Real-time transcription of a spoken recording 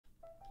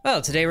Well,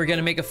 today we're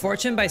gonna make a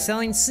fortune by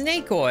selling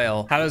snake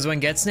oil. How does one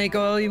get snake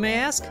oil, you may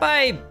ask?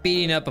 By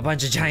beating up a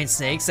bunch of giant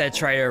snakes that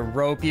try to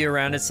rope you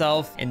around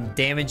itself and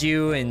damage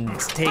you and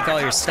take all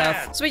your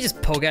stuff. So we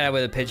just poke at it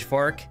with a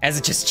pitchfork as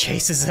it just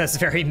chases us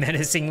very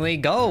menacingly.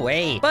 Go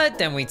away. But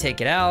then we take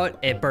it out,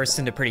 it bursts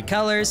into pretty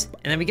colors,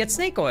 and then we get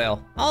snake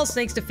oil. All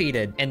snakes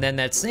defeated. And then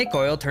that snake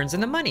oil turns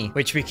into money,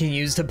 which we can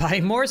use to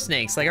buy more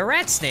snakes, like a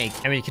rat snake.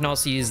 And we can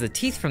also use the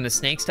teeth from the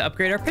snakes to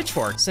upgrade our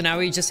pitchfork. So now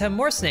we just have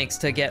more snakes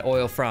to get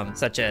oil from,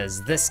 such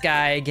as this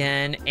guy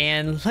again,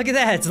 and look at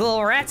that, it's a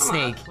little rat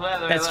snake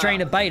that's trying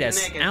to bite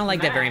us. I don't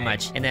like that very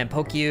much. And then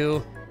poke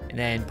you, and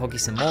then poke you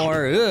some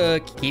more.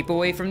 Ugh, keep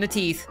away from the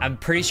teeth. I'm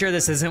pretty sure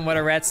this isn't what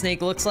a rat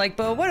snake looks like,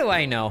 but what do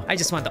I know? I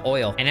just want the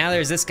oil. And now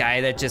there's this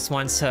guy that just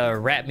wants to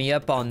wrap me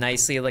up all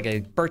nicely like a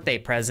birthday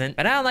present,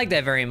 but I don't like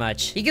that very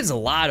much. He gives a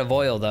lot of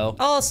oil though.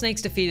 All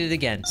snakes defeated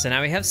again. So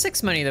now we have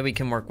 6 money that we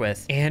can work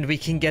with. And we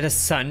can get a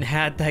sun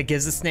hat that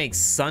gives the snakes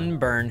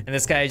sunburn. And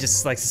this guy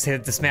just likes to say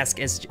that this mask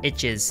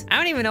itches. I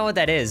don't even know what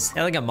that is. Is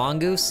that like a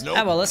mongoose? Nope.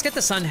 Oh, well, let's get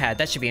the sun hat.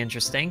 That should be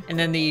interesting. And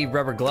then the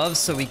rubber gloves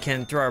so we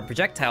can throw our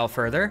projectile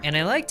further. And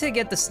I like to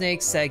get the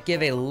snakes that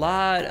give a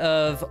lot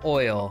of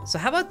oil. So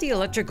how about the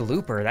electric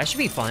looper? That should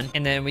be fun.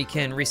 And then we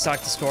can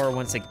restock the store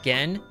once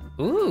again.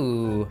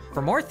 Ooh,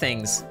 for more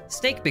things.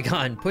 Snake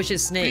Begun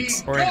pushes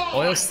snakes, or an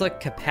oil slick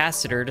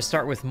capacitor to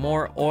start with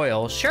more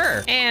oil.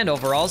 Sure. And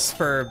overalls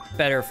for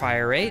better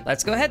fire rate.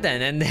 Let's go ahead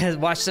then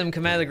and watch them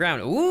come out of the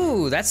ground.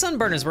 Ooh, that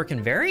sunburn is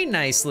working very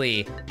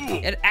nicely.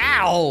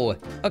 Ow!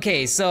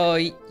 Okay, so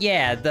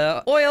yeah,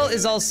 the oil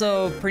is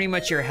also pretty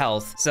much your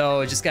health.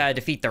 So just gotta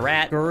defeat the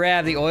rat,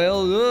 grab the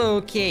oil.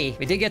 Okay,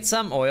 we did get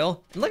some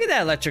oil. Look at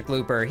that electric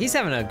looper. He's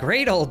having a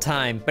great old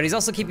time, but he's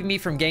also keeping me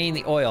from getting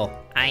the oil.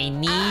 I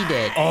need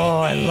it.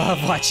 Oh, I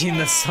love watching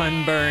the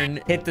sunburn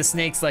hit the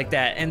snakes like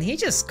that. And he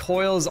just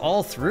coils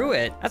all through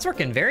it. That's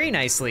working very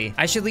nicely.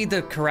 I should lead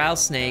the corral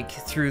snake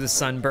through the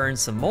sunburn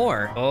some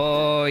more.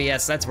 Oh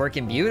yes, that's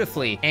working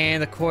beautifully.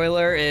 And the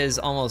coiler is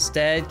almost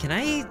dead. Can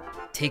I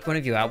take one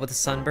of you out with a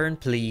sunburn,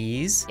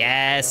 please?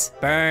 Yes,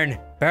 burn.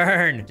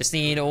 Burn. Just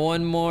need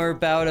one more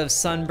bout of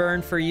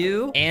sunburn for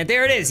you. And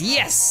there it is.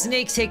 Yes,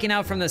 snake taken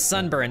out from the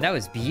sunburn. That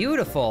was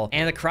beautiful.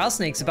 And the corral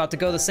snake's about to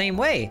go the same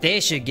way. They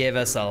should give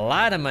us a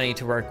lot of money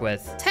to work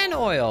with. 10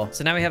 oil.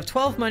 So now we have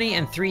 12 money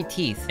and 3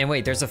 teeth. And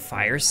wait, there's a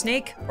fire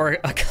snake? Or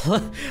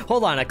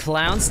hold on, a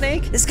clown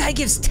snake? This guy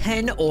gives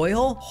 10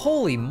 oil?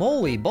 Holy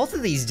moly, both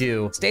of these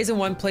do. Stays in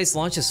one place,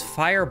 launches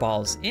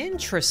fireballs.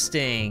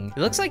 Interesting. It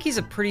looks like he's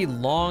a pretty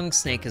long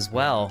snake as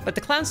well. But the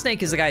clown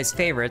snake is the guy's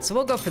favorite, so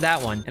we'll go for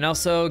that one. And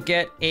also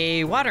get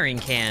a watering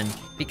can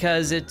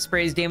because it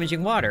sprays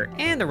damaging water,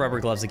 and the rubber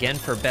gloves again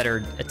for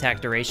better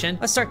attack duration.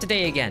 Let's start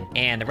today again.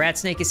 And the rat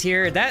snake is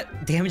here.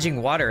 That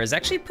damaging water is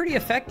actually pretty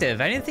effective.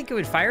 I didn't think it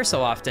would fire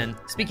so often.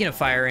 Speaking of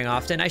firing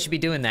often, I should be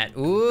doing that.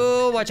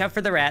 Ooh, watch out for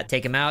the rat.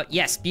 Take him out.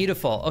 Yes,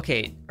 beautiful.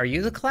 Okay, are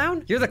you the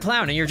clown? You're the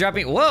clown and you're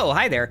dropping, whoa,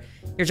 hi there.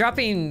 You're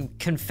dropping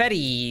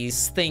confetti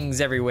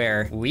things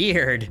everywhere.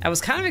 Weird. I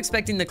was kind of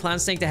expecting the clown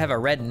snake to have a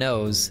red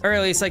nose, or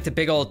at least like the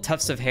big old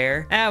tufts of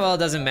hair. Ah, well, it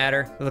doesn't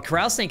matter. Well, the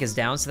corral snake is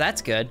down, so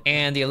that's good.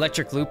 And the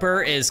electric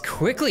looper is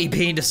quickly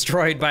being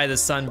destroyed by the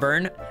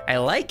sunburn. I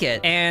like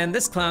it. And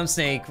this clown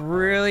snake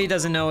really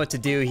doesn't know what to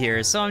do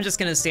here, so I'm just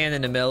gonna stand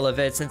in the middle of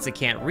it since it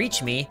can't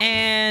reach me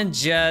and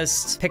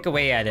just pick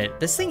away at it.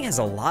 This thing has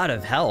a lot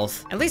of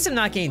health. At least I'm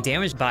not getting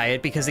damaged by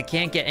it because it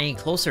can't get any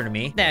closer to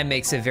me. That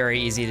makes it very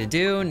easy to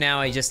do.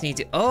 Now I just need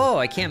to, oh,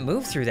 I can't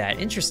move through that.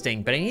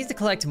 Interesting, but I need to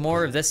collect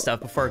more of this stuff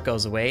before it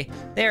goes away.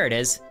 There it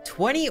is.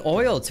 20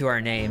 oil to our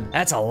name.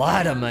 That's a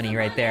lot of money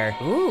right there.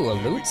 Ooh, a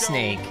loot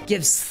snake.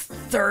 Gives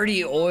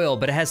 30 oil,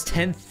 but it has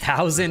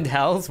 10,000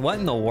 health. What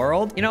in the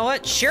world? You know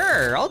what?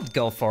 Sure, I'll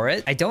go for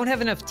it. I don't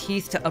have enough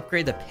teeth to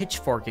upgrade the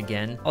pitchfork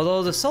again.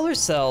 Although the solar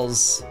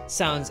cells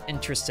sounds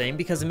interesting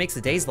because it makes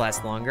the days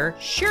last longer.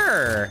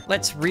 Sure,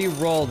 let's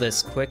re-roll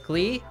this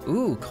quickly.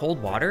 Ooh,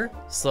 cold water,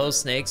 slow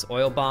snakes,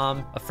 oil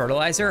bomb, a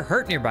fertilizer,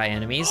 hurt nearby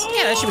enemies.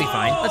 Yeah, that should be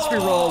fine. Let's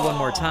re-roll one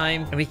more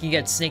time and we can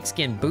get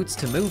snakeskin boots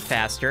to move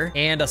faster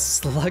and a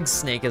slug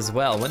snake as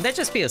well. Wouldn't that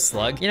just be a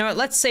slug? You know what?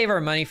 Let's save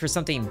our money for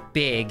something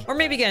big, or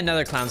maybe get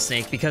another clown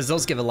snake because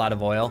those give a lot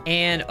of oil.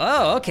 And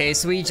oh, okay,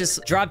 so we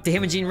just dropped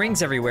damaging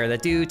rings everywhere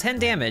that do 10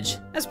 damage.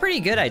 That's pretty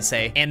good, I'd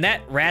say. And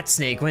that rat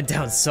snake went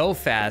down so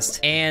fast.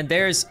 And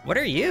there's, what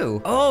are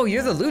you? Oh,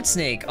 you're the loot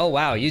snake. Oh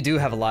wow, you do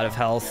have a lot of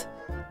health.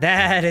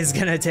 That is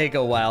gonna take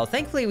a while.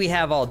 Thankfully, we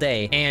have all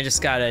day. And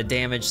just gotta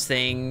damage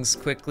things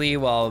quickly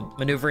while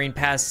maneuvering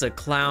past the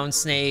clown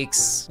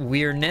snake's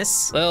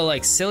weirdness. Little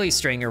like silly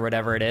string or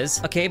whatever it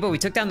is. Okay, but we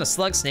took down the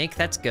slug snake,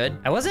 that's good.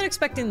 I wasn't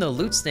expecting the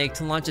loot snake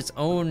to launch its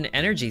own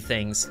energy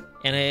things.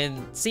 And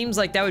it seems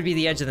like that would be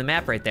the edge of the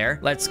map right there.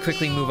 Let's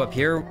quickly move up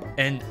here,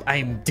 and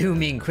I'm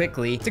dooming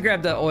quickly to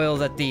grab the oil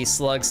that the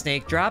slug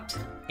snake dropped.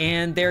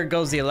 And there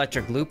goes the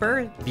electric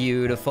looper.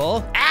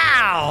 Beautiful.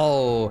 Ow!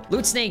 Ow!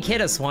 Loot snake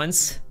hit us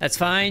once. That's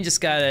fine, just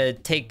gotta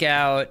take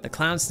out the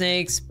clown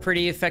snakes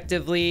pretty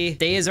effectively.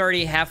 Day is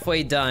already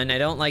halfway done. I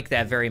don't like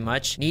that very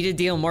much. Need to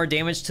deal more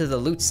damage to the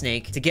loot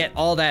snake to get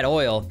all that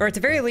oil. Or at the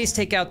very least,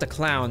 take out the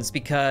clowns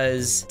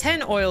because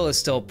 10 oil is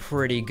still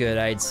pretty good,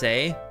 I'd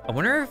say. I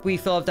wonder if we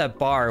fill up that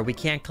bar, we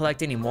can't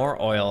collect any more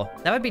oil.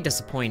 That would be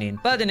disappointing.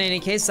 But in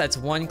any case, that's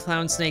one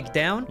clown snake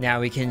down.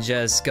 Now we can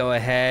just go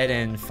ahead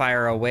and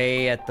fire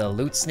away at the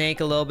loot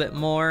snake a little bit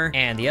more.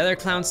 And the other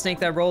clown snake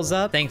that rolls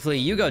up, thankfully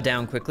you go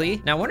down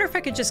quickly. Now I wonder if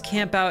I could just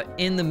camp out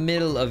in the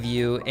middle of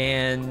you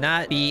and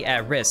not be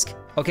at risk.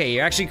 Okay,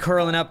 you're actually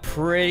curling up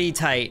pretty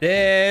tight.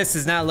 This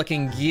is not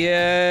looking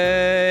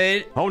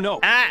good. Oh no.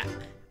 Ah!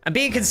 I'm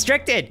being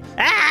constricted.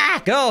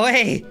 Ah! Go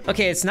away.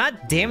 Okay, it's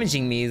not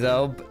damaging me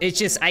though. It's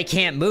just I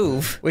can't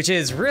move, which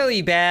is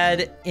really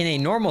bad in a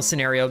normal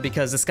scenario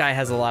because this guy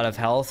has a lot of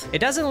health. It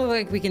doesn't look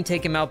like we can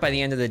take him out by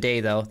the end of the day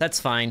though. That's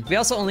fine. We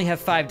also only have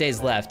 5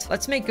 days left.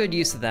 Let's make good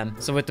use of them.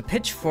 So with the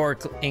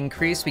pitchfork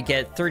increase, we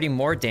get 30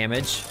 more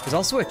damage. There's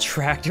also a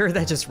tractor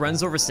that just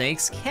runs over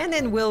snakes. Can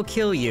and will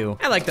kill you.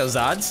 I like those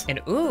odds. And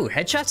ooh,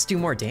 headshots do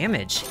more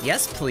damage.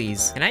 Yes,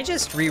 please. Can I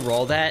just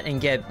re-roll that and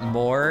get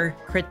more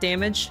crit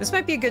damage? This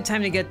might be a good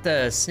time to get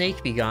the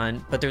snake be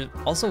gone, but there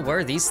also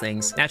were these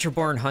things. Natural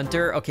born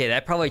hunter. Okay,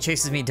 that probably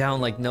chases me down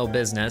like no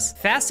business.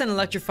 Fast and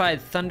electrified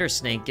thunder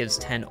snake gives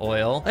 10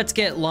 oil. Let's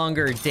get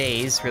longer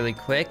days really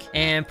quick,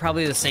 and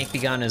probably the snake be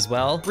gone as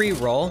well.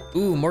 Re-roll.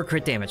 Ooh, more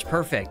crit damage.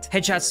 Perfect.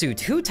 Headshots do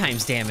 2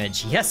 times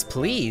damage. Yes,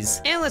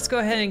 please. And let's go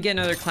ahead and get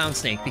another clown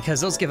snake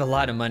because those give a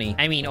lot of money.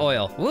 I mean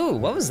oil. Ooh,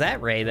 what was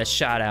that ray that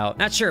shot out?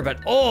 Not sure, but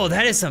oh,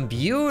 that is some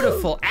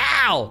beautiful.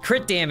 Ow!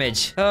 Crit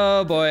damage.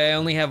 Oh boy, I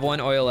only have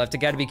 1 oil left. I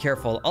gotta be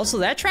careful. Also,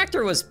 that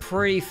tractor was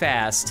pretty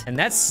fast, and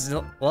that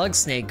slug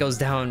snake goes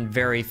down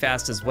very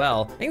fast as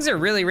well. Things are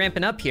really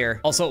ramping up here.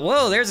 Also,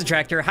 whoa, there's a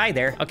tractor. Hi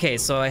there. Okay,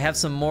 so I have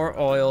some more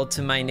oil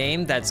to my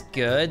name. That's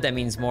good. That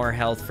means more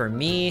health for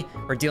me.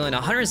 We're dealing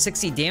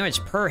 160 damage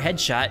per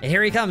headshot, and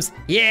here he comes.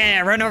 Yeah,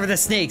 run over the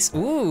snakes.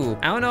 Ooh,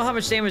 I don't know how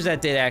much damage that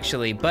did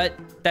actually, but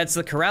that's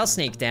the corral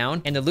snake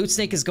down, and the loot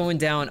snake is going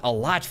down a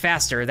lot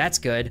faster. That's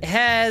good. It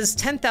has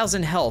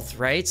 10,000 health,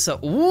 right? So,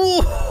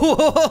 ooh,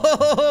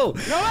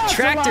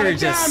 tractor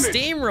just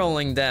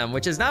steamrolling them,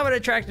 which is not what a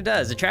tractor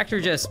does. A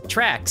tractor just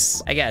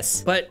tracks, I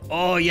guess. But,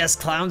 oh yes,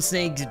 clown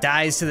snake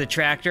dies to the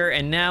tractor,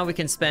 and now we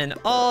can spend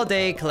all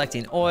day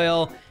collecting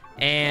oil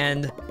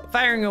and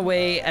firing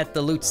away at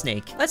the loot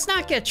snake. Let's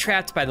not get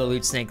trapped by the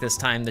loot snake this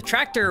time. The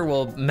tractor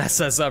will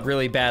mess us up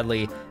really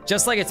badly,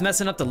 just like it's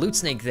messing up the loot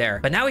snake there.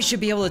 But now we should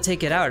be able to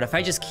take it out if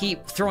I just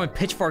keep throwing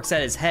pitchforks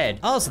at his head.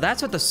 Oh, so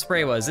that's what the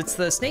spray was. It's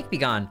the snake be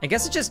gone. I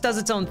guess it just does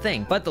its own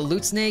thing. But the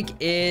loot snake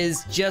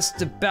is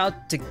just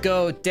about to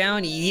go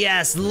down.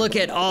 Yes, look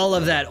at all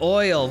of that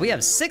oil. We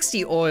have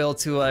 60 oil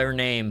to our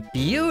name.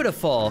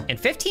 Beautiful. And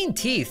 15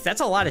 teeth.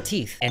 That's a lot of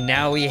teeth. And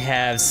now we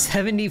have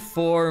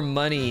 74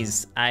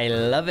 monies. I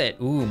love it.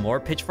 Ooh, more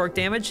pitchfork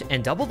damage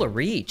and double the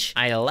reach.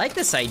 I like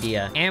this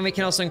idea. And we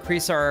can also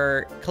increase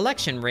our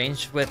collection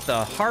range with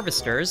the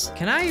harvesters.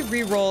 Can I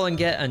re-roll and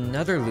get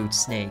another loot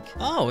snake?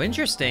 Oh,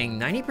 interesting.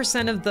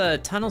 90% of the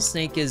tunnel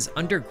snake is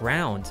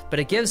underground, but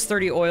it gives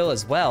 30 oil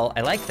as well.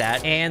 I like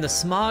that. And the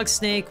smog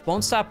snake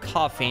won't stop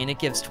coughing. It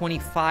gives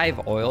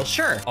 25 oil.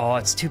 Sure. Oh,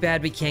 it's too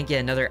bad we can't get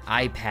another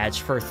eye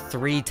patch for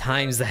 3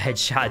 times the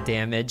headshot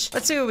damage.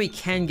 Let's see what we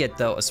can get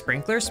though. A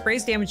sprinkler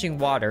sprays damaging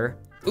water.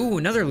 Ooh,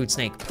 another loot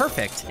snake.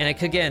 Perfect. And I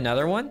could get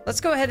another one.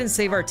 Let's go ahead and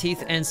save our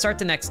teeth and start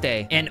the next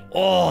day. And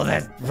oh,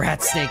 that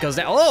rat snake goes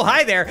down. Oh,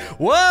 hi there.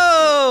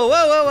 Whoa,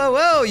 whoa, whoa, whoa,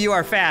 whoa. You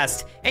are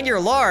fast and you're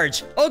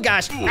large. Oh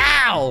gosh.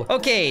 Ow.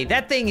 Okay,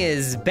 that thing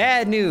is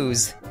bad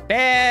news.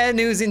 Bad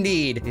news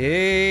indeed.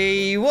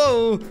 Hey,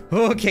 whoa.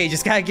 Okay,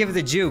 just gotta give it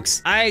the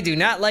jukes. I do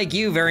not like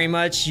you very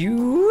much.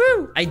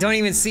 I don't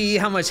even see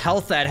how much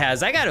health that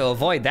has. I gotta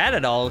avoid that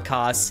at all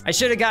costs. I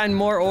should have gotten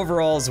more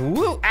overalls.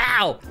 Woo,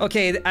 ow.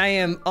 Okay, I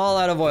am all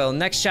out of oil.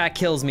 Next shot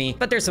kills me,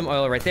 but there's some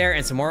oil right there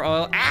and some more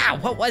oil. Ow,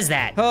 what was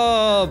that?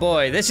 Oh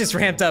boy, this just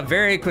ramped up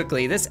very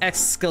quickly. This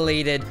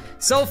escalated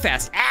so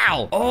fast.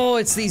 Ow. Oh,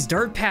 it's these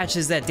dirt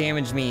patches that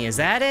damaged me. Is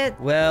that it?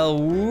 Well,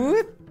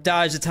 whoop.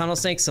 Dodge the tunnel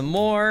snake some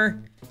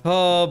more.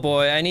 Oh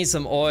boy, I need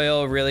some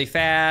oil really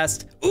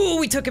fast. Ooh,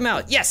 we took him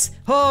out. Yes.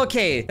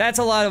 Okay, that's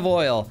a lot of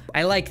oil.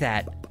 I like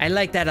that. I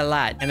like that a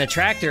lot. And the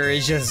tractor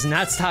is just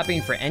not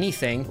stopping for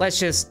anything.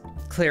 Let's just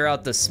clear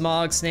out the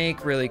smog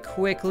snake really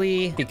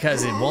quickly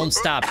because it won't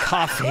stop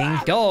coughing.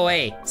 Go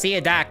away. See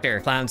a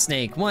doctor. Clown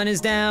snake 1 is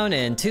down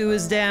and 2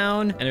 is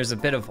down. And there's a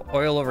bit of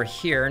oil over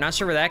here. Not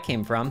sure where that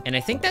came from. And I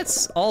think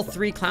that's all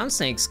 3 clown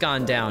snakes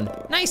gone down.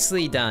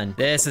 Nicely done.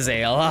 This is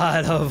a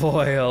lot of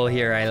oil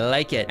here. I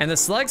like it. And the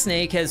slug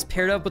snake has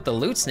paired up with the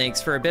loot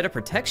snakes for a bit of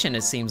protection,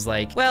 it seems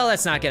like. Well,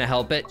 that's not gonna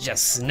help it.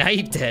 Just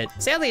sniped it.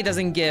 Sadly, it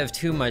doesn't give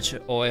too much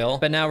oil,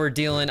 but now we're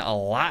dealing a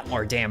lot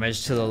more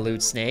damage to the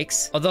loot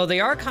snakes. Although they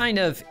are kind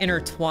of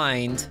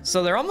intertwined,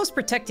 so they're almost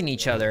protecting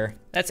each other.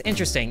 That's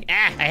interesting.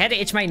 Ah, I had to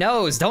itch my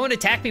nose. Don't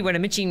attack me when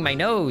I'm itching my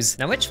nose.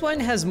 Now, which one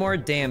has more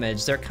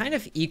damage? They're kind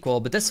of equal,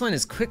 but this one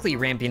is quickly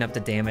ramping up the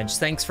damage.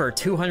 Thanks for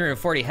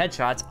 240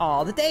 headshots.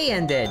 Aw, the day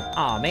ended.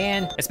 Aw,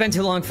 man. I spent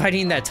too long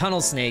fighting that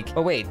tunnel snake.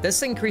 But wait,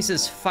 this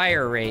increases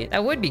fire rate.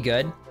 That would be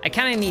good. I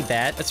kind of need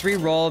that. Let's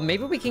re-roll.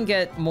 Maybe we can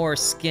get more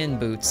skin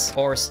boots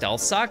or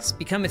stealth socks.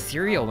 Become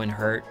ethereal when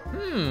hurt.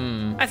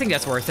 I think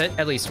that's worth it.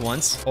 At least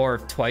once or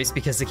twice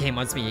because the game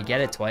wants me to get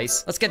it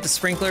twice. Let's get the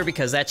sprinkler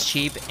because that's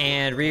cheap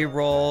and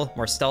re-roll.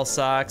 More stealth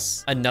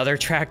socks. Another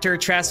tractor.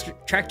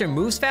 Tractor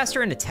moves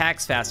faster and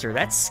attacks faster.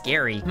 That's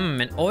scary.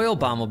 An oil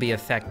bomb will be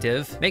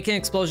effective. Make an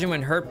explosion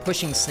when hurt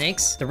pushing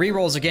snakes. The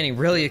re-rolls are getting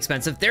really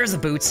expensive. There's the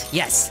boots.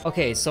 Yes.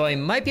 Okay, so I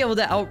might be able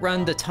to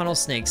outrun the tunnel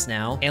snakes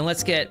now. And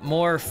let's get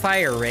more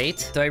fire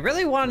rate. Do I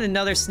really want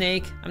another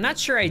snake? I'm not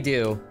sure I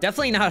do.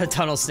 Definitely not a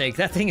tunnel snake.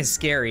 That thing is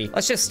scary.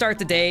 Let's just start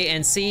the day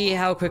and see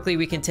how quickly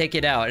we can take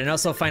it out and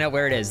also find out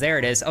where it is. There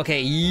it is.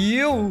 Okay,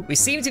 we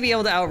seem to be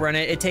able to outrun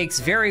it. It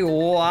takes very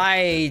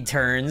wide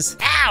turns.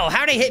 Ow,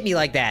 how'd it hit me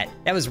like that?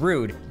 That was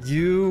rude.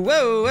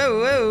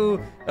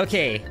 Whoa.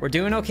 Okay, we're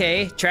doing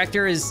okay.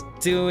 Tractor is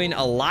doing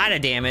a lot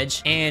of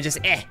damage and just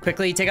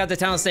quickly take out the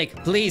tunnel snake,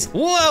 please.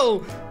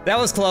 Whoa, that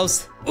was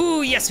close.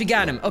 Ooh, yes, we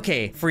got him.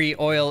 Okay, free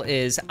oil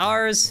is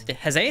ours.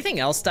 Has anything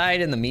else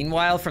died in the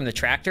meanwhile from the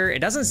tractor? It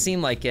doesn't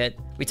seem like it.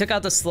 We took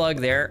out the slug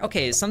there.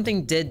 Okay,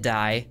 something did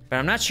die, but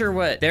I'm not sure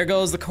what. There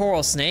goes the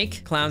coral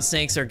snake. Clown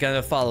snakes are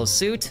gonna follow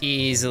suit.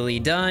 Easily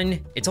done.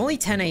 It's only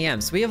 10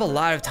 a.m., so we have a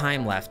lot of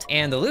time left.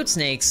 And the loot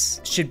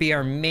snakes should be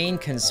our main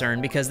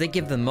concern because they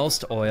give the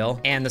most oil.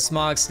 And the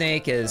smog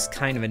snake is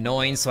kind of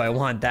annoying, so I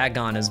want that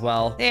gone as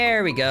well.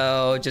 There we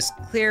go. Just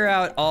clear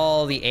out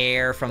all the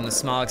air from the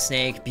smog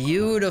snake.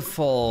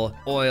 Beautiful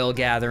oil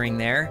gathering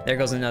there. There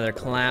goes another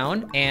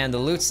clown. And the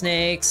loot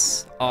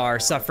snakes are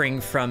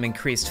suffering from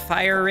increased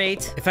fire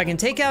rate. If I can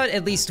take out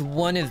at least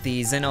one of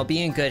these, then I'll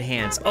be in good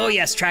hands. Oh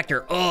yes,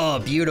 tractor. Oh,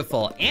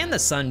 beautiful. And the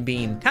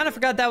sunbeam. Kind of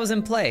forgot that was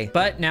in play.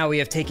 But now we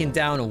have taken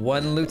down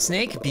one loot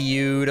snake.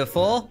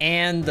 Beautiful.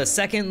 And the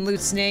second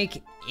loot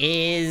snake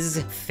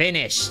is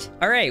finished.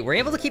 All right, we're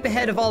able to keep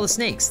ahead of all the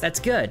snakes. That's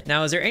good.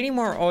 Now, is there any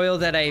more oil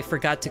that I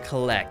forgot to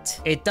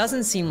collect? It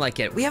doesn't seem like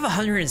it. We have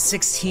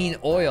 116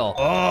 oil.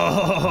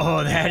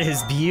 Oh, that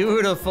is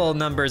beautiful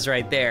numbers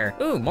right there.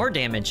 Ooh, more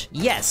damage.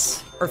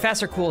 Yes. Or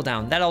faster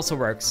cooldown, that also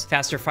works.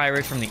 Faster fire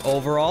rate from the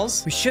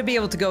overalls. We should be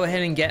able to go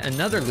ahead and get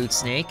another loot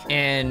snake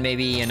and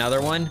maybe another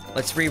one.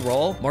 Let's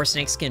re-roll. More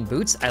snakeskin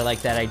boots, I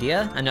like that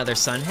idea. Another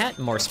sun hat,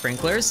 more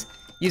sprinklers.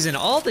 Using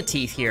all the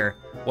teeth here.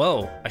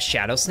 Whoa, a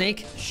shadow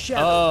snake?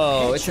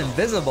 Oh, it's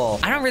invisible.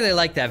 I don't really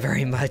like that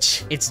very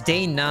much. It's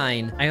day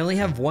 9. I only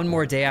have one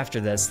more day after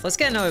this. Let's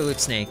get another loot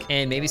snake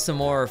and maybe some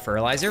more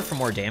fertilizer for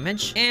more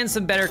damage and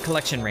some better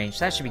collection range.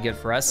 That should be good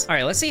for us. All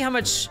right, let's see how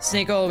much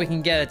snake oil we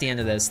can get at the end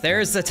of this.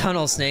 There's the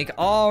tunnel snake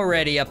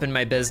already up in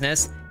my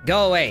business.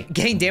 Go away.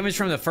 Getting damage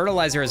from the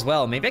fertilizer as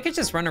well. Maybe I could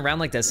just run around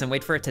like this and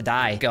wait for it to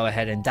die. Go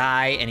ahead and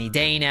die any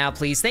day now,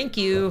 please. Thank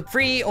you.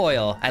 Free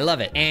oil. I love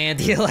it. And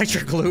the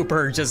electric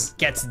looper just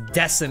gets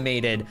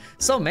decimated.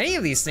 So many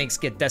of these snakes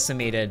get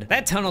decimated.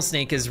 That tunnel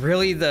snake is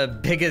really the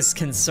biggest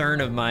concern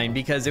of mine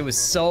because it was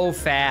so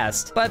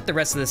fast. But the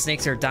rest of the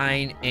snakes are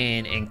dying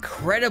in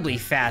incredibly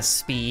fast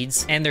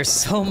speeds. And there's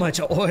so much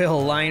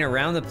oil lying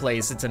around the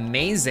place. It's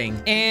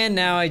amazing. And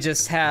now I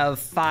just have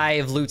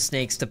 5 loot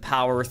snakes to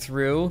power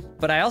through.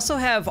 But I also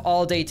have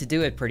all day to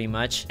do it pretty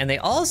much, and they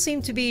all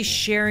seem to be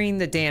sharing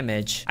the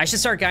damage. I should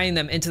start guiding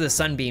them into the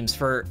sunbeams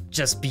for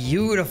just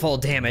beautiful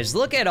damage.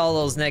 Look at all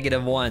those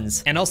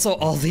 -1s, and also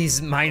all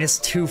these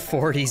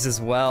 -240s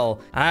as well.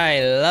 I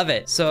love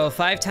it. So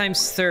 5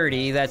 times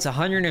 30, that's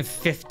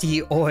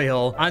 150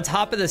 oil on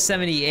top of the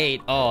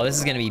 78. Oh, this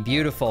is gonna be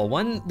beautiful.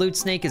 One loot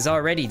snake is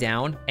already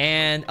down,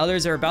 and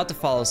others are about to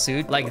follow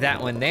suit, like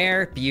that one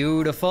there.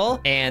 Beautiful.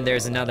 And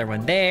there's another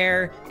one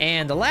there,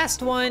 and the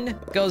last one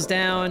goes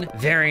down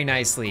very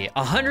nicely.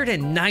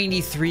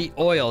 193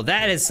 oil.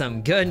 That is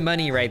some good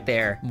money right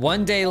there.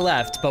 One day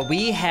left, but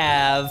we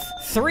have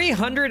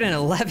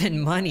 311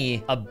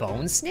 money. A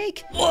bone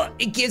snake? What?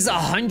 It gives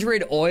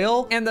 100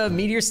 oil, and the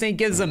meteor snake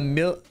gives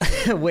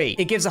wait,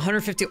 it gives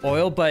 150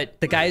 oil, but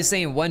the guy is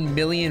saying 1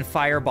 million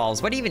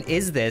fireballs. What even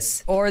is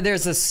this? Or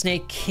there's a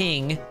snake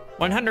king.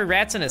 100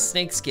 rats and a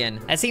snake skin.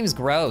 That seems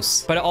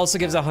gross, but it also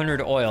gives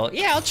 100 oil.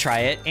 Yeah, I'll try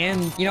it.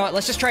 And you know what?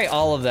 Let's just try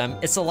all of them.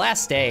 It's the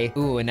last day.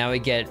 Ooh, and now we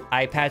get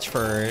eye patch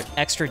for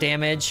extra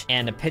damage,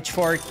 and a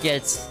pitchfork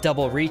gets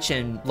double reach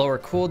and lower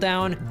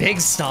cooldown. Big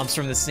stomps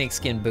from the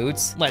snakeskin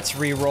boots. Let's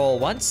re-roll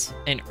once.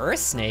 An earth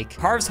snake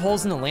carves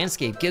holes in the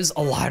landscape, gives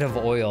a lot of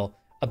oil.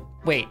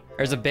 Wait,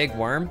 there's a big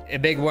worm? A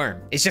big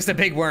worm. It's just a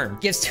big worm.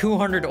 Gives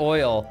 200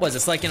 oil. Was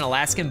this like an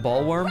Alaskan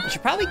bullworm? I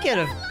should probably get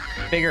a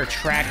bigger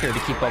tractor to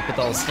keep up with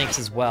all the snakes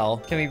as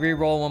well. Can we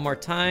re-roll one more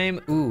time?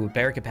 Ooh,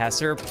 bear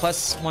capacitor,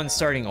 +1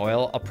 starting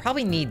oil. I'll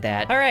probably need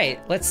that. All right,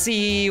 let's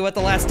see what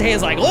the last day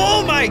is like.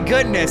 Oh my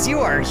goodness, you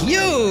are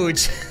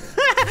huge.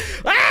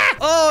 Ah!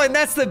 Oh, and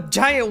that's the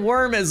giant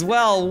worm as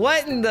well.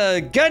 What in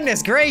the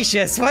goodness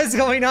gracious? What's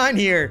going on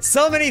here?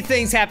 So many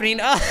things happening.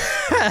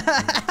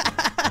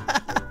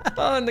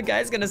 Oh, and the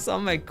guy's gonna sell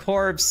my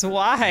corpse.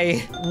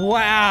 Why?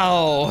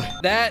 Wow,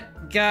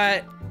 that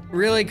got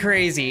really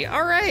crazy.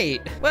 All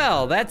right,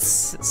 well, that's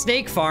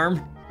Snake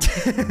Farm.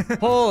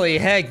 Holy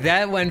heck,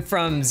 that went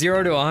from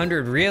 0 to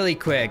 100 really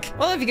quick.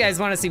 Well, if you guys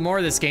want to see more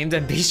of this game,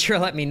 then be sure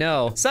to let me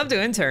know. Sub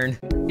to Intern.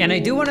 And I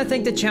do want to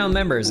thank the channel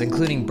members,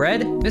 including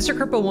Bread, Mr.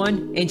 Cripple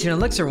 1, Ancient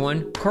Elixir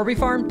 1, Corby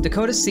Farm,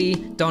 Dakota C,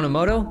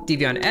 Donamoto,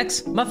 Devion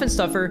X, Muffin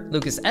Stuffer,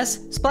 Lucas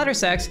S, Splatter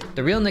Sax,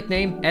 The Real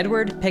Nickname,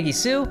 Edward, Peggy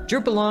Sue,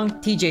 Drew Belong,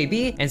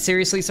 TJB, and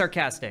Seriously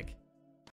Sarcastic.